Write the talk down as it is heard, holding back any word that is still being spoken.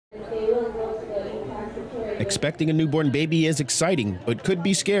Expecting a newborn baby is exciting, but could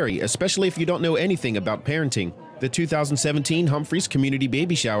be scary, especially if you don't know anything about parenting. The 2017 Humphreys Community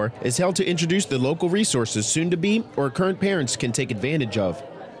Baby Shower is held to introduce the local resources soon-to-be or current parents can take advantage of.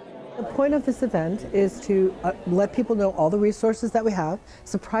 The point of this event is to let people know all the resources that we have,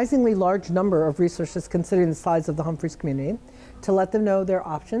 surprisingly large number of resources considering the size of the Humphreys community, to let them know their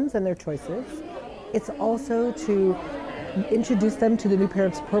options and their choices. It's also to introduce them to the New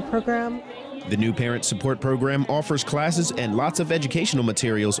Parent Support Program. The New Parent Support Program offers classes and lots of educational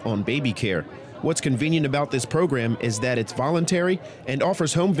materials on baby care. What's convenient about this program is that it's voluntary and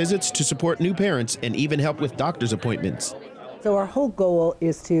offers home visits to support new parents and even help with doctor's appointments. So our whole goal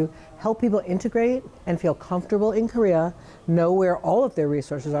is to help people integrate and feel comfortable in Korea, know where all of their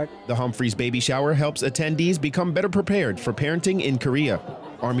resources are. The Humphreys Baby Shower helps attendees become better prepared for parenting in Korea.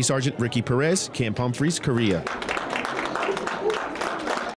 Army Sergeant Ricky Perez, Camp Humphreys, Korea.